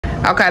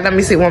Okay, let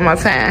me see one more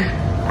time.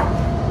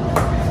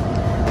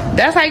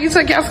 That's how you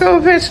took your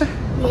school picture?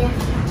 Yeah.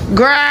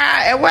 Girl,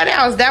 and what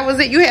else? That was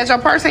it? You had your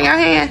purse in your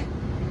hand?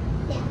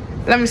 Yeah.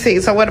 Let me see.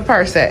 So where the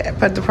purse at?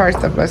 Put the purse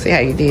up. Let's see how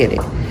you did it.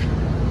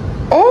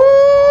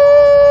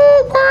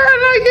 Oh, girl,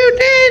 no you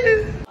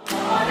didn't.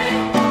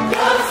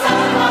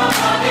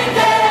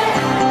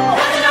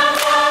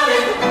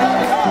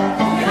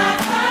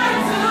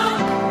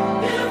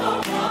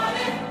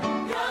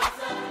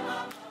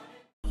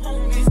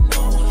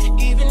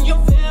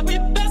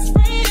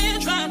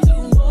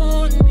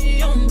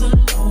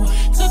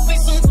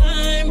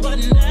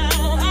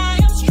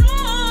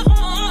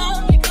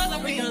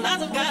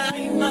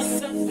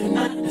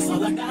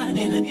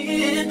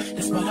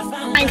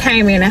 I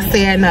came in and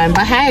said nothing,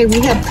 but hey,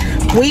 we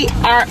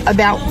are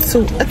about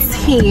to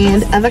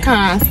attend the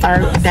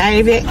concert.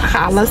 David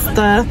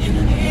Hollister,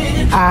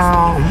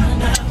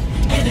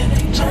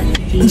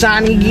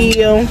 Johnny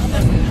Gill,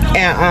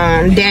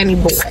 and Danny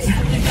Boy,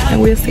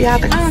 and we'll see you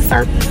at the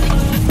concert.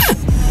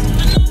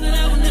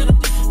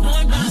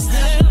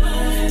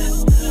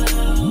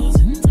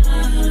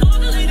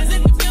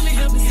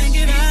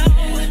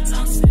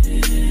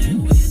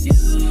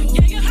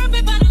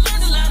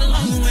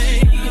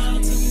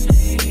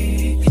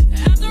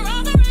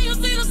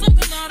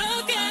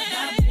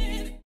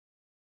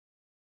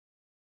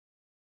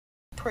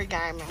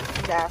 Pre-gaming, we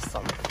got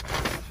some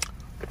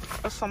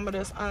of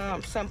this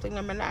Simply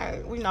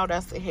Lemonade. We know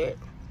that's a hit.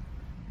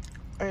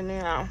 And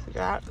then we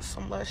got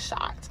some little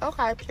shots.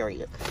 Okay,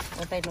 period.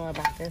 What they know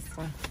about this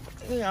one?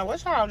 Yeah,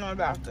 what y'all know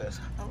about this?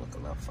 I look a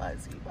little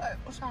fuzzy, but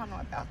what y'all know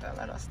about that?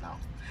 Let us know.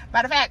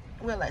 Matter of fact,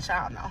 we'll let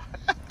y'all know.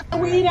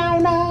 We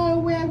don't know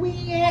where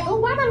we at. Oh,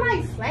 why the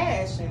light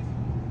flashing?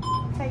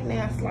 Take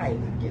that light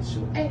and get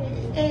you.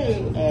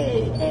 Hey.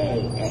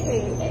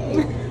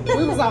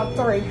 We was on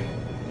 3.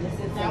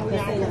 Now we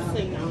on the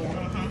signal.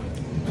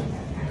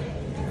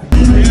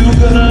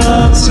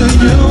 Love to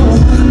you,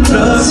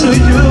 love to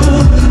you,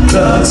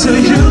 love to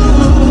you,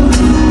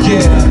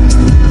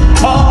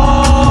 yeah.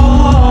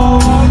 Oh,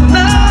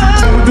 now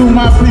I'm gonna do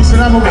my piece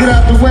and I'm gonna get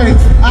out the way.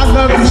 I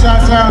love you,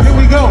 Chi-Town. Here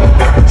we go.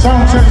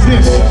 Song says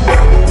this.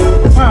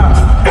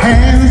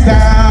 Hands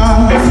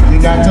down, you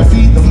got to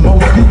be the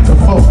most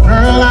beautiful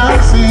girl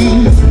I've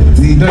seen.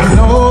 Need to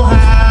know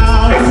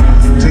how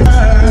to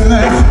turn.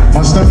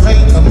 Must have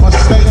made a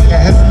mistake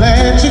and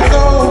let you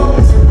go.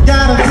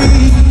 Gotta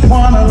be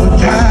one of a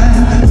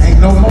kind. Ain't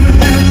no more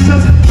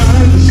answers to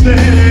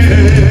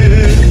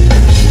understand.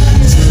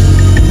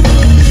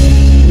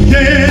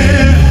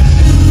 Yeah,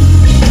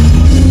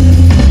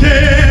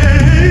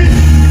 yeah.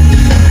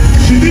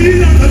 She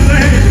needs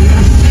understand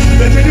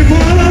that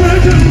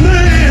anyone can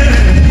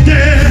man.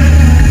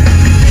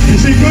 Yeah. You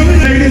see, brother,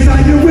 ladies,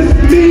 are you with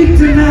me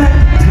tonight?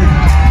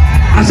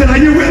 I said, are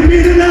you with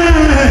me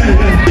tonight?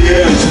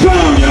 Yeah,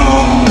 strong,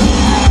 y'all.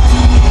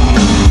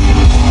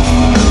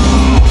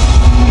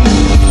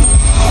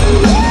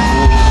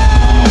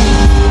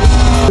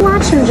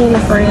 Watching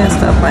Jennifer and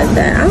stuff like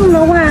that. I don't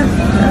know why.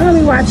 I don't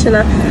be watching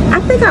her. I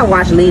think I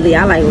watch Lily.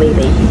 I like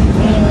Lily.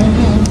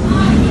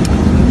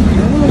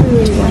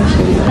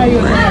 How you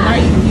enjoy your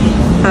night?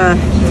 Huh?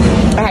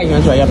 How you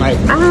enjoy your night?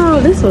 Oh,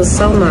 this was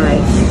so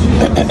nice.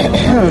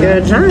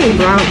 Girl, Johnny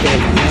brought it.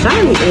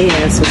 Johnny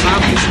is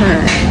off the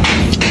time.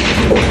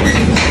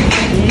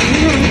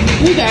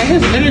 He got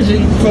his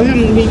energy for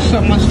him to be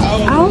so much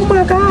older. Oh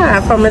my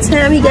God! From the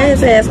time he got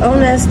his ass on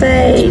that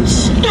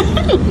stage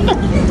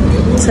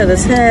to the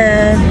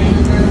time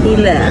he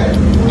left.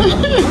 I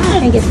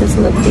can't get this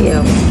little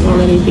pill. Won't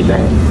let me be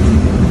great.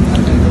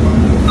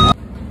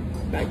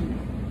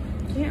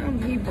 Yeah,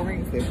 he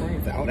brings it.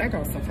 Oh, that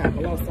goes some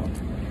fabuloso.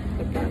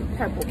 The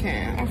purple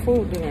can. Our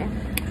food dinner.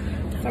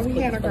 So we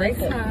had a great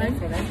time.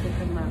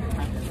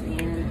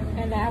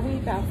 And now we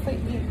about to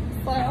eat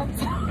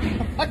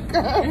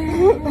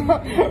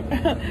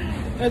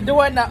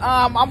doing the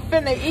I'm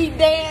finna eat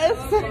dance.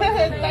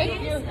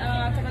 Thank you.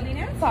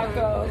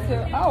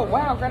 Tacos. Oh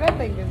wow, girl, that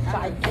thing is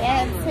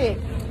gigantic.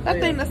 That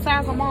thing the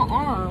size of my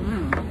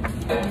arm.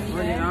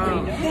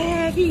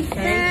 Yeah, he's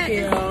fat.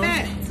 It's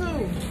fat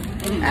too.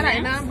 That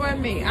ain't nothing but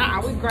me.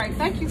 We great.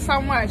 Thank you so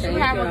much. You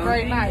have a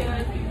great night.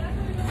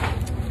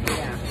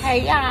 Hey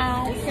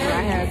y'all. I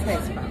had a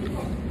text about me.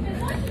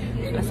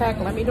 In a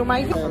second, let me do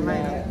my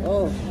hair.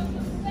 Oh.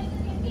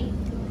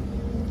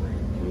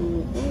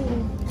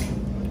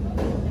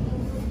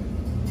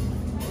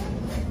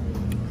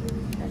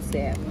 That's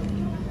it.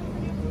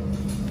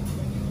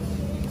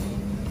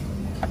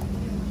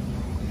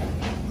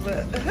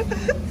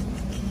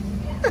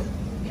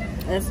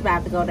 It's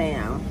about to go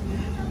down.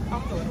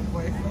 I'm doing a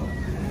boy.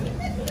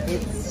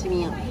 It's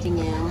damn.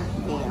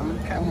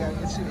 Come here,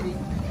 get you to eat.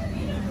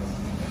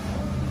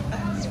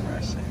 That's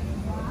fresh.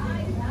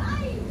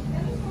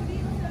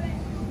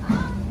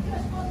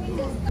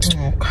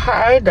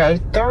 Okay, day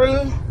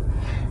 3,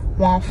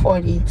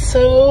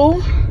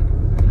 142.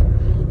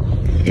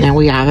 Now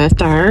we got a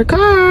 3rd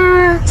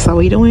car, so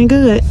we doing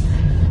good.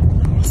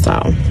 So,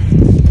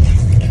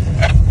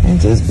 and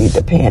just be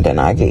dependent,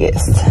 I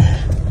guess.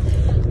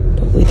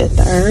 But we the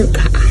 3rd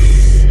car.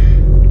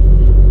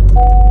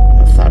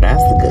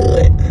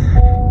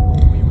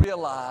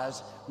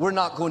 we're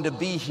not going to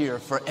be here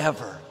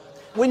forever.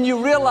 When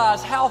you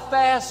realize how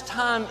fast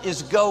time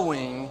is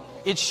going,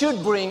 it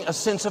should bring a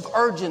sense of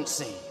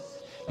urgency.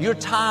 Your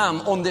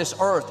time on this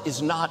earth is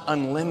not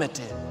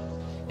unlimited.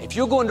 If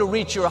you're going to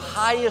reach your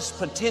highest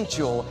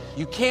potential,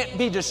 you can't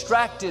be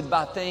distracted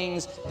by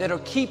things that are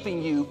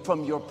keeping you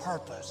from your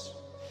purpose.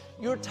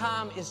 Your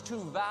time is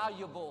too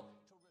valuable.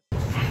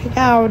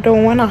 How y'all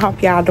doing? I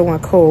hope y'all doing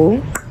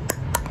cool.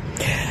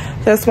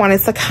 Just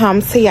wanted to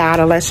come to y'all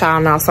to let y'all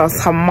know. So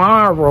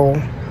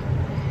tomorrow,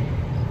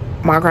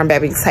 my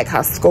grandbaby take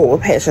her school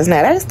pictures.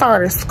 Now, they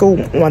started school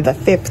on the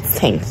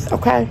 15th,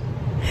 okay?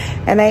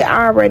 And they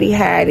already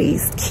had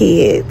these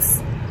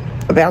kids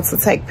about to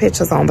take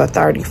pictures on the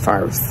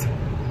 31st.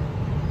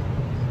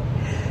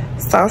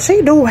 So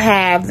she do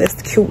have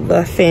this cute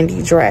little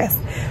Fendi dress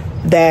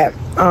that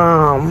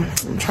I'm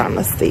trying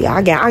to see.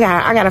 I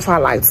got it for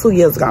like 2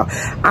 years ago.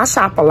 I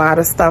shop a lot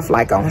of stuff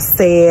like on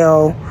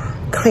sale,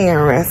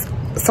 clearance.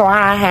 So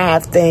I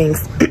have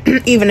things,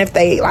 even if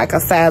they like a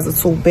size or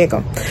two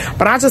bigger.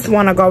 But I just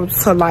want to go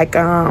to like,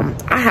 I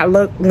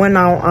went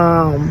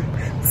on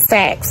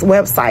Saks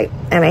website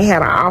and they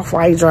had an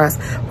off-white dress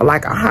for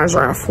like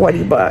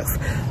 140 bucks.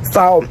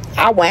 So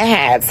I went and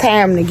had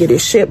time to get it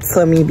shipped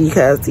to me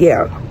because,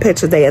 yeah,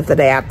 picture day is the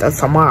day after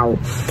tomorrow.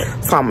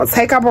 So I'm going to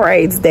take her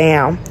braids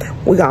down.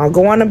 We're going to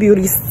go in the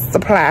beauty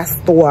supply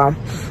store,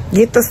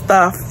 get the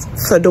stuff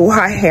to do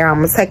her hair. I'm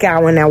going to take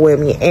y'all in there with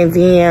me. And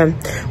then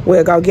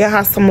we'll go get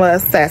her some little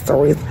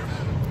accessories.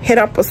 Hit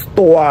up a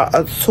store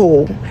or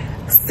two.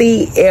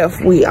 See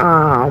if we,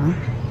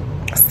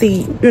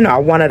 see, you know,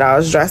 one of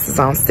those dresses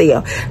on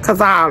sale.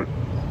 Because I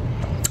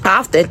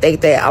often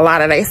think that a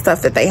lot of their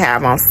stuff that they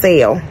have on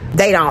sale,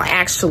 they don't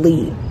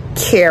actually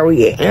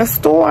carry it in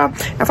store.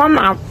 If I'm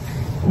not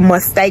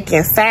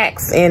mistaken,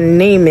 Saks and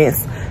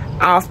Neiman's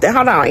often,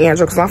 hold on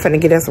Andrew, because I'm finna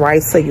get this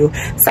right to you.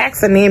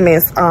 Saks and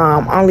Neiman's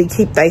only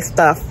keep their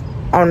stuff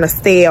on the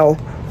sale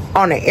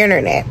on the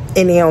internet,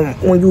 and then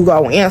when you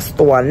go in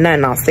store,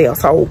 nothing on sale.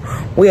 So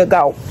we'll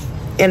go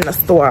in the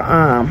store,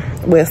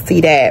 we'll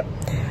see that.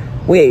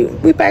 We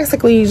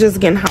basically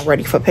just getting her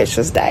ready for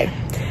pictures day.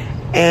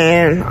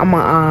 And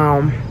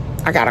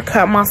I gotta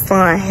cut my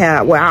son's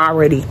hair. Well, I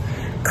already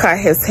cut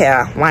his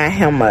hair, line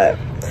him up.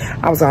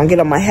 I was gonna get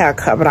him a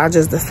haircut, but I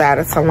just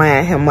decided to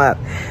line him up,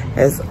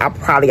 as I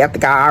probably, I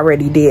think I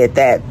already did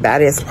that.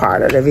 That is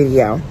part of the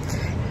video.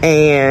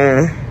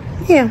 And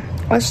yeah,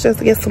 let's just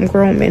get some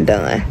grooming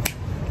done.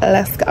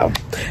 Let's go.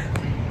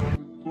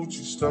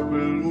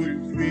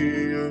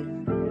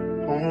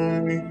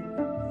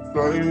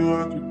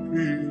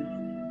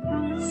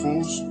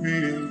 Full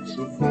speed,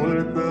 so pour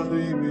les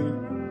périls.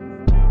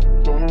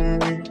 Comme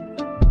me,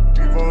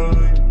 vivant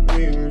les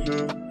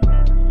ninjas.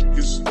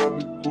 You stop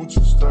it,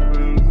 Gucci, stop it,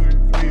 Louis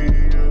V.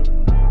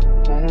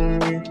 Comme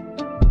me,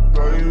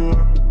 fly you up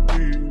the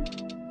beat.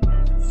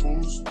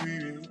 Full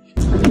speed.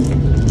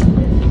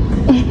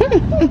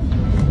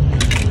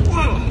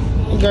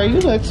 Girl, you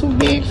look too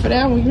big for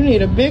that one. You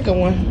need a bigger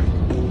one.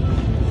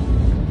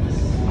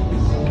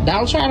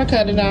 Don't try to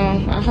cut it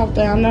on. I hope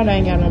they don't know they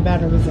ain't got no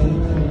batteries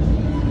in it.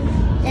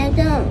 I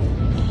don't.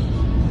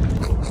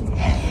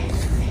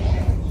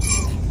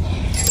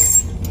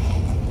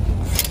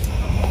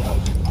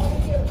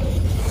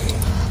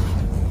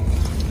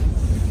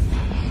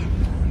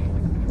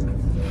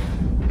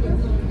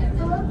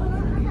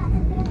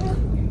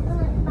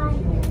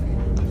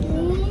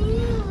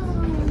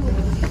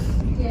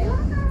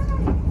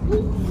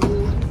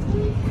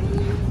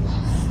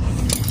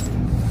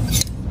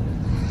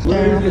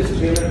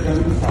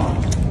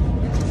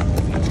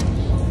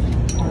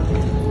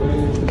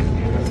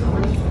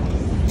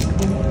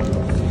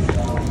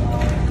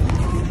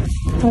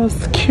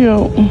 That's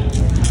cute.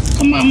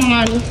 Come on,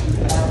 Mommy.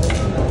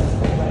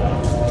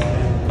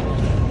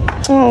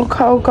 Oh,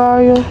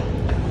 Coco.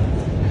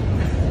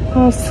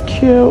 That's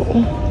cute.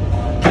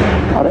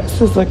 Oh,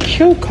 this is a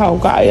cute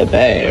Coco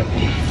bag.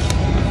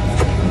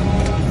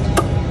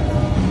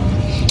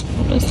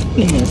 Oh, this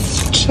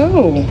is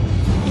too.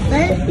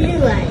 What does it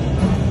look like?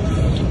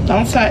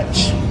 Don't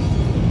touch.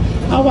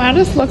 Oh, wow,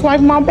 this looks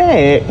like my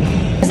bag.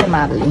 It's a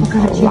model.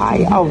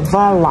 Oh,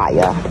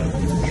 Valaya.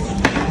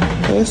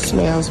 It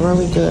smells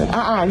really good.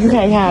 You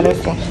can't have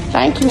this one.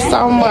 Thank you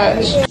so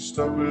much.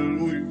 Stop it,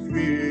 Louis V.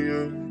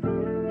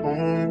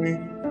 On me,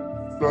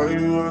 fly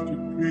you out the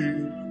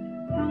beat.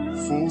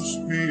 Full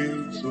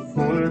speed, so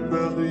pour les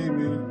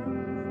périls.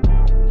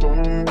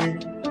 Comme me,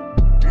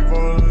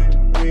 vivant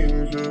les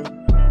ninjas.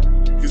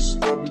 You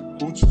stop it,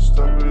 Gucci,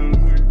 stop it,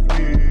 Louis V.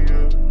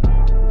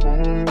 On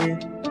me,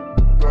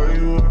 fly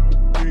you out the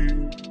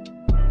beat.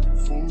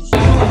 Full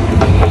speed.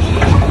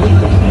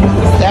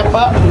 Step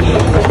up.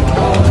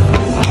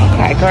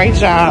 Okay, great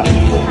job.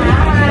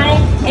 Hi.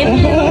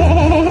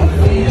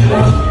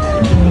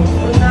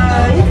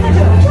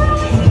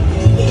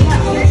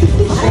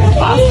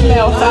 I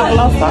smell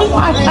fabulous.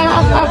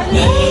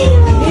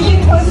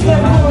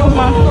 Come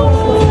on.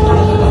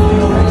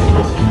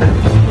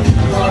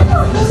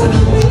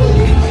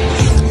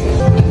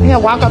 Yeah,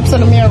 walk up to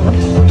the mirror.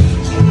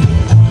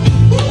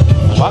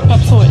 Walk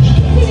up to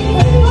it.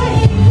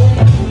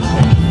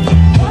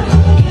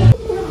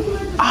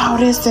 Oh,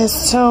 this is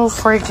so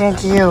freaking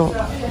cute.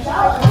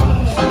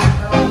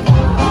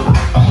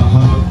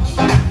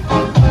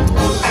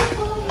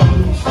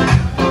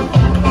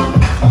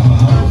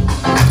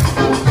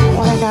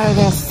 Well, I got it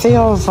in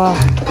silver.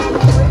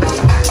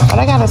 But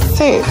I got a 6.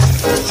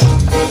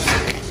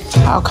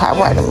 Okay,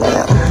 wait a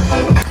minute.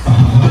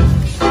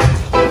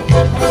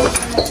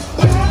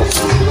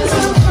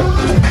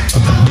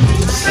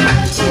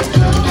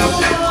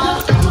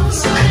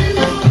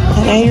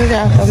 And then you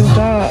got some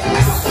ducks.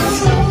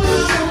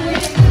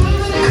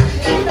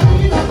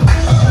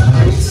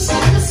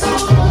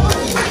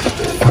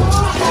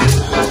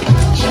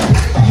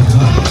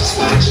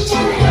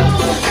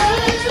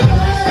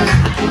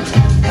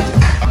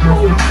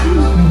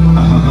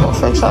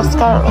 Fix your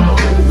skirt.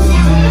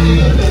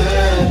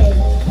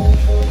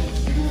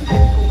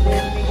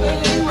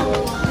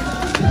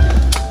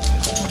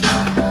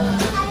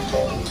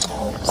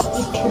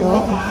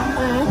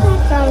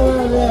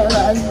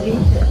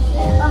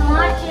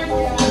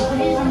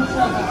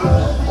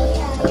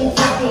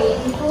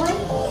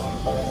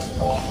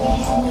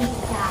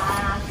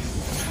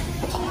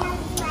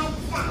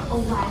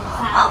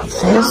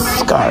 This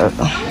skirt.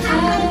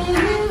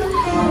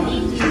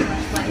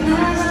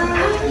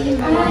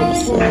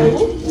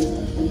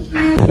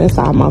 It's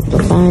almost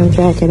the same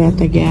jacket at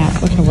the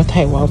Gap. Look at what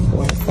they want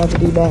for it.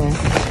 $79.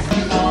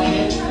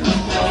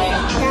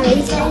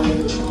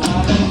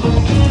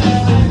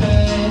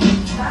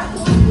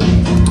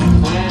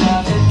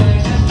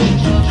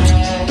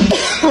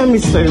 Let me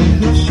see.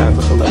 This shirt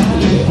looks a little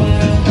good.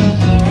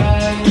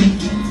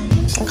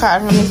 Okay,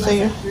 let me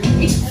see.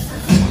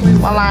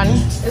 Malani,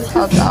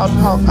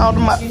 hold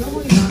them up.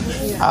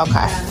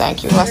 Okay,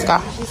 thank you. Let's go.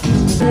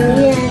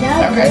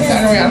 Okay,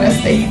 turn around. Let's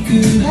see.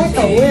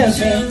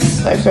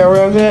 They feel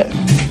real good.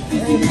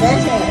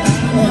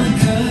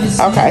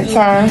 Okay,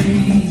 turn.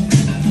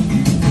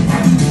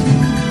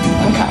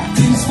 Okay.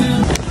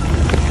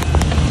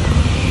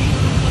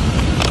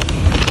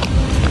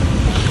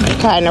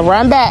 Okay, now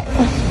run back.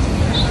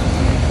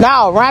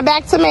 No, run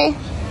back to me.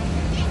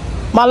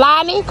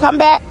 Malani, come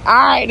back. All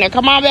right, now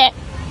come on back.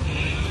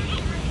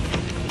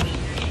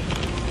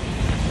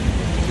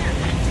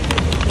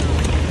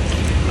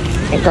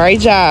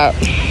 Great job.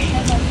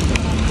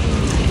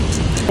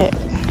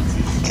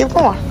 Keep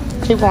going.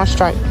 Keep going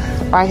straight.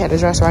 Right here, the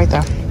dress right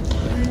there.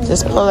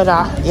 Just pull it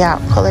off. Yeah,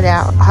 pull it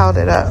out. Hold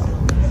it up.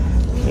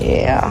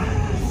 Yeah.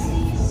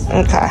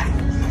 Okay.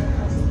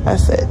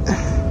 That's it.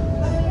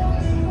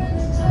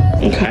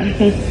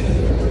 Okay.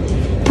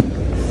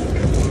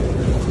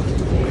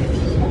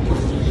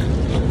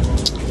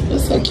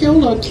 It's a cute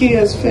little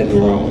kids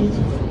fitting room.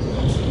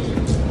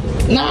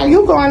 Nah,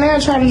 you go in there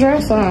and try to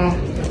dress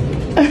on.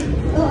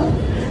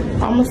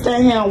 I'm gonna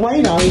stay here and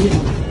wait on you.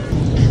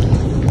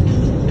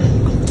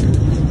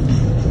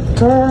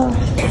 Girl.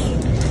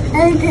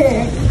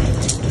 Okay.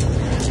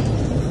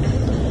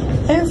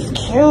 It's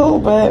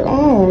cute, but I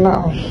don't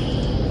know.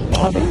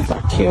 Oh, these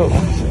are cute.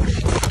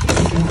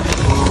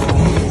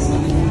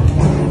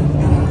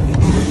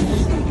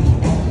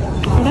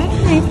 Oh, that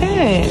ain't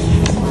bad.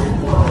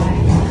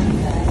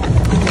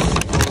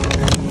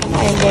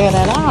 Ain't bad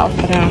at all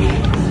for them.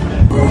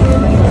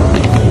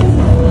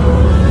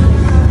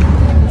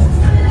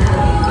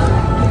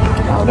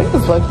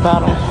 This looks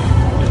better.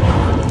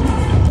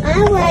 I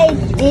like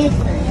this.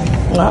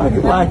 No,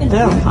 you like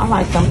them. I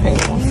like them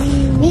pink ones.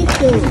 Me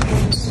too.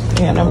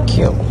 Yeah, them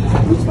cute.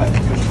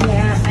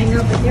 Yeah, I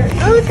know, but they're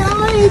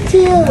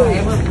cute.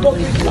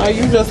 Oh,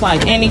 you just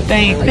like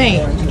anything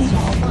pink.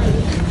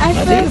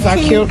 These are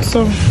cute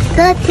too.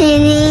 The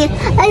teeny.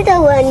 I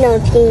don't want no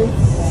pink.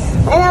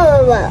 I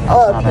don't want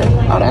all pink.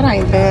 Oh, that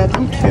ain't bad.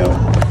 Them cute.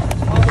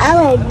 I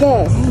like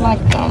this. I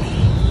like them.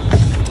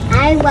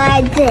 I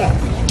like this.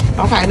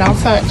 Okay, don't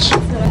touch.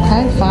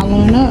 Okay,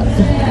 following up.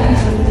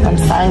 Them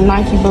same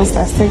Nike boots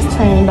at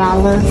 $16.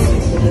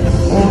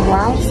 And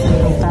Ross,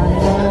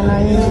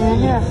 $39.99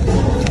 here,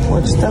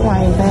 which still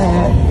ain't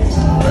bad.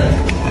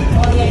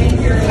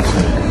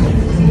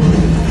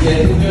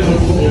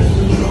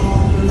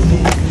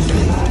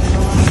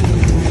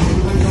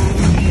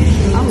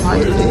 I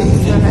like these.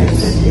 They're like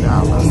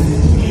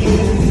 $50.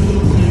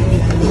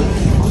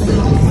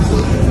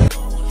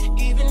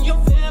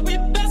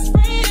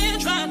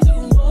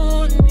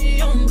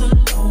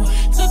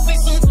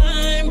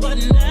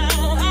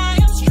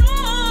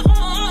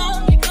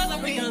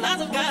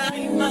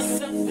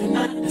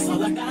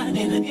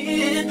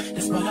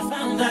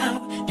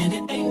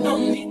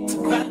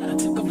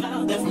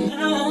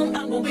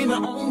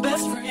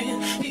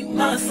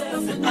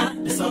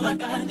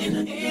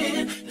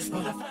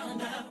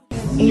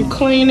 You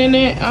cleaning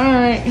it?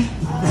 Alright.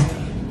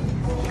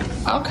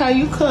 Okay,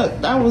 you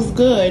cooked. That was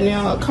good.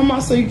 Now come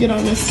on so you get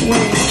on this swing.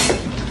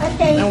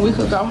 Okay. And we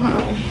could go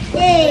home.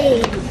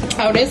 Yay.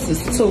 Oh, this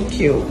is too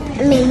cute.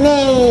 I mean,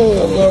 nay.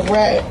 A little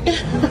rat.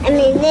 I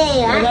mean,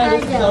 nay. Oh, that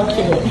is so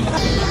cute.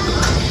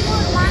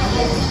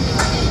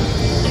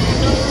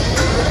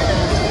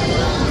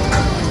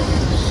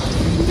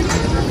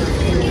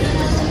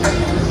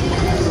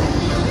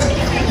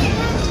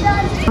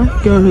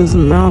 Got his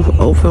mouth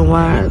open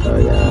wide though,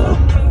 y'all.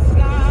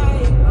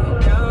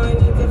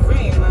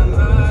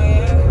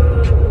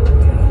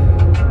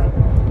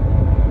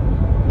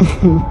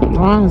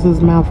 Why is his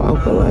mouth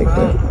open like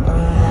that?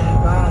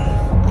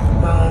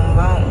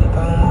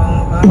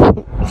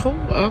 Who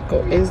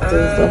uncle is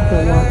this?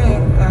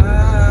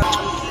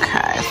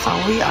 Okay, so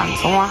we are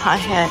doing her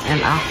hair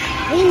in a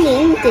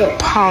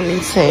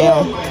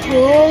ponytail.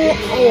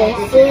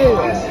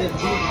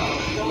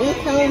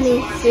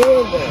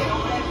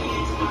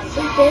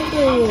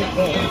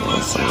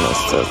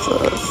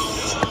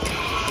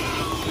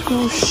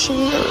 No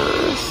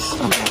shears.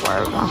 I'm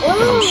worried about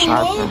them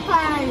sharpening.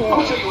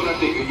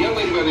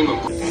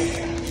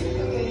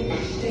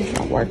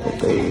 I'll work with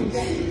these.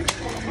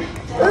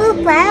 Ooh,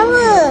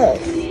 flowers.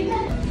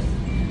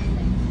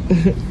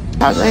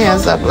 Hold your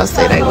hands up. Let's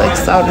see. They look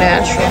so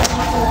natural.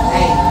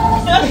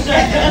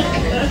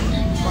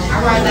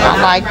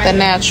 I like the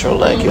natural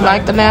look. You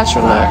like the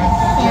natural look?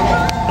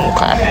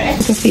 Okay.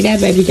 You can see that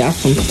baby got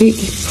some big,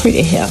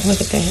 pretty hair.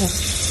 Look at that hair.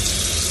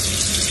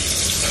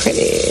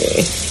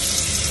 Pretty.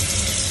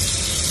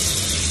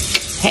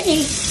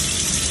 Hey.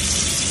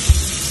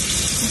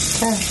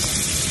 Okay.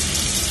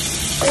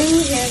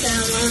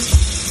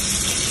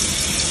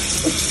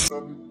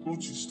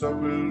 Gucci, stop at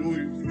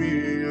Louis V,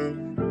 yeah.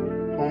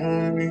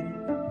 On me,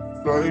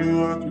 fly you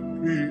out the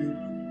crib.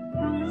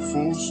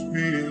 Full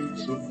speed,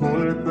 so pour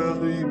that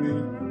belly in.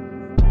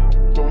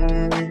 On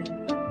me,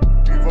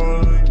 leave all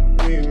of your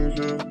things,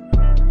 yeah.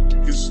 You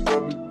can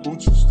stop at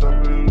Gucci, stop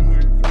at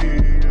Louis V,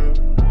 yeah.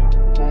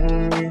 On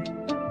me,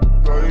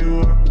 fly you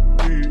out the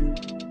crib.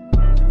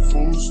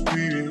 Full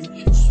speed,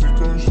 sweet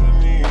on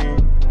Janine.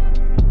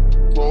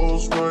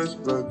 Rolls Royce,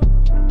 back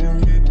in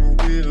hidden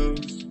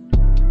hitters.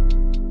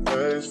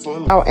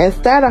 Oh,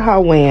 instead of her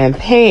wearing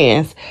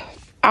pants,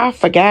 I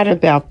forgot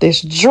about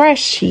this dress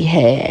she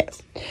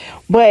has.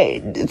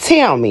 But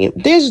tell me,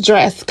 this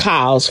dress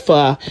calls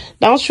for,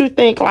 don't you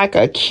think, like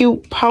a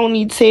cute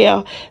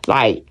ponytail,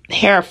 like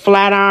hair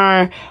flat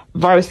iron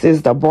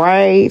versus the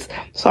braids?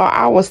 So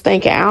I was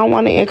thinking, I don't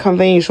want to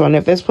inconvenience you, and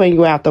if it's putting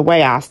you out the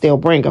way, I'll still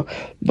bring them.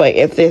 But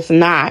if it's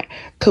not,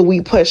 could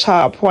we push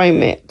her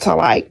appointment to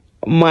like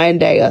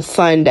Monday or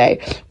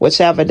Sunday,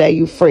 whichever day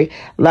you free?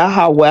 Let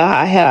her wear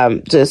her hair,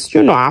 just,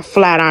 you know, I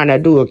flat iron her,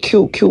 do a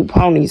cute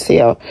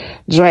ponytail,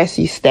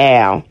 dressy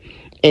style,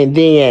 and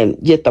then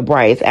get the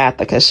braids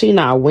after, because she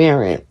not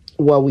wearing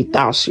what we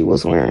thought she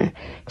was wearing.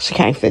 She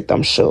can't fit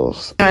them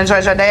shoes. You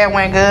enjoyed your day? It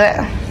went good?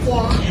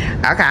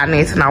 Yeah. Okay, I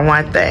need to know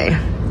one thing.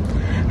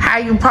 How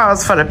you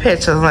pose for the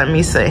pictures? Let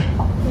me see.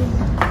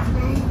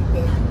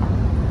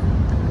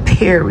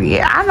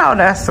 Period. I know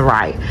that's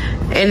right.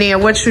 And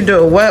then what you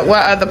do? What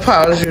other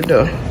pose you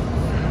do?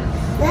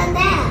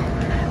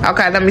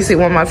 Okay, let me see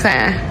one more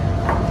time.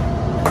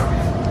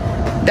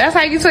 That's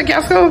how you took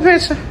your school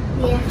picture?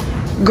 Yeah.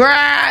 Girl,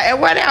 and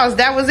what else?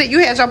 That was it? You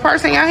had your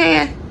purse in your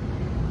hand?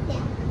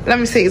 Yeah. Let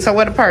me see. So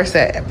where the purse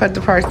at? Put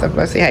the purse up.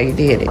 Let's see how you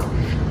did it.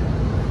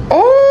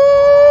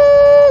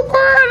 Oh,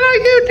 girl, no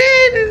you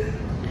didn't.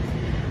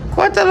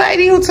 What the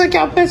lady who took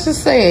your picture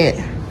said?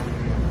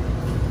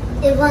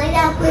 The one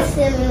that was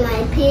in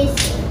my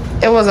picture.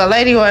 It was a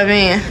lady or a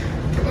man?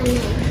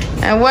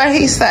 And what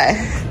he say?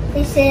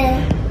 He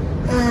said,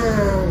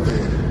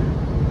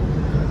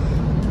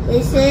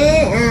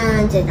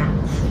 good job.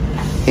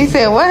 He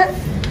said what?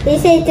 He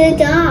said good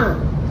job.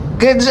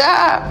 Good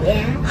job.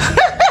 Yeah.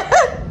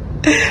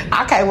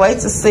 I can't wait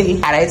to see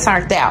how they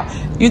turned out.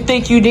 You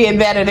think you did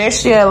better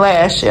this year or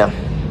last year?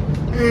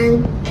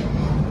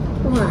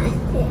 What?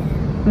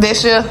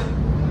 This year?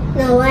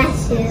 No,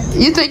 last year.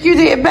 You think you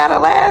did better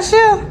last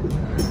year?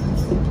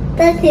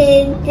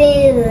 Nothing.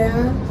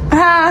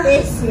 Huh?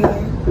 This year.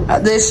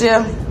 This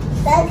year?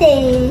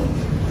 Nothing.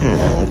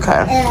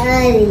 Okay.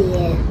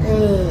 Earlier.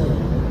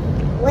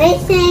 Wait a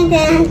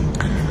second.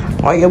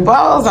 Well, your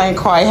balls ain't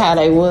quite how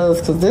they was,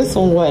 because this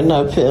one wasn't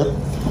up here.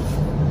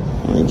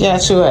 We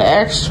got you an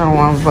extra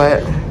one,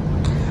 but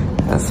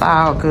that's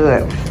all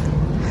good.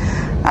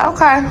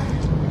 Okay.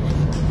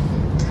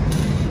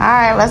 All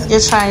right, let's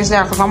get changed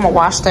out, because I'm going to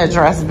wash that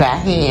dress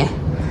back in.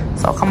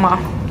 So come on.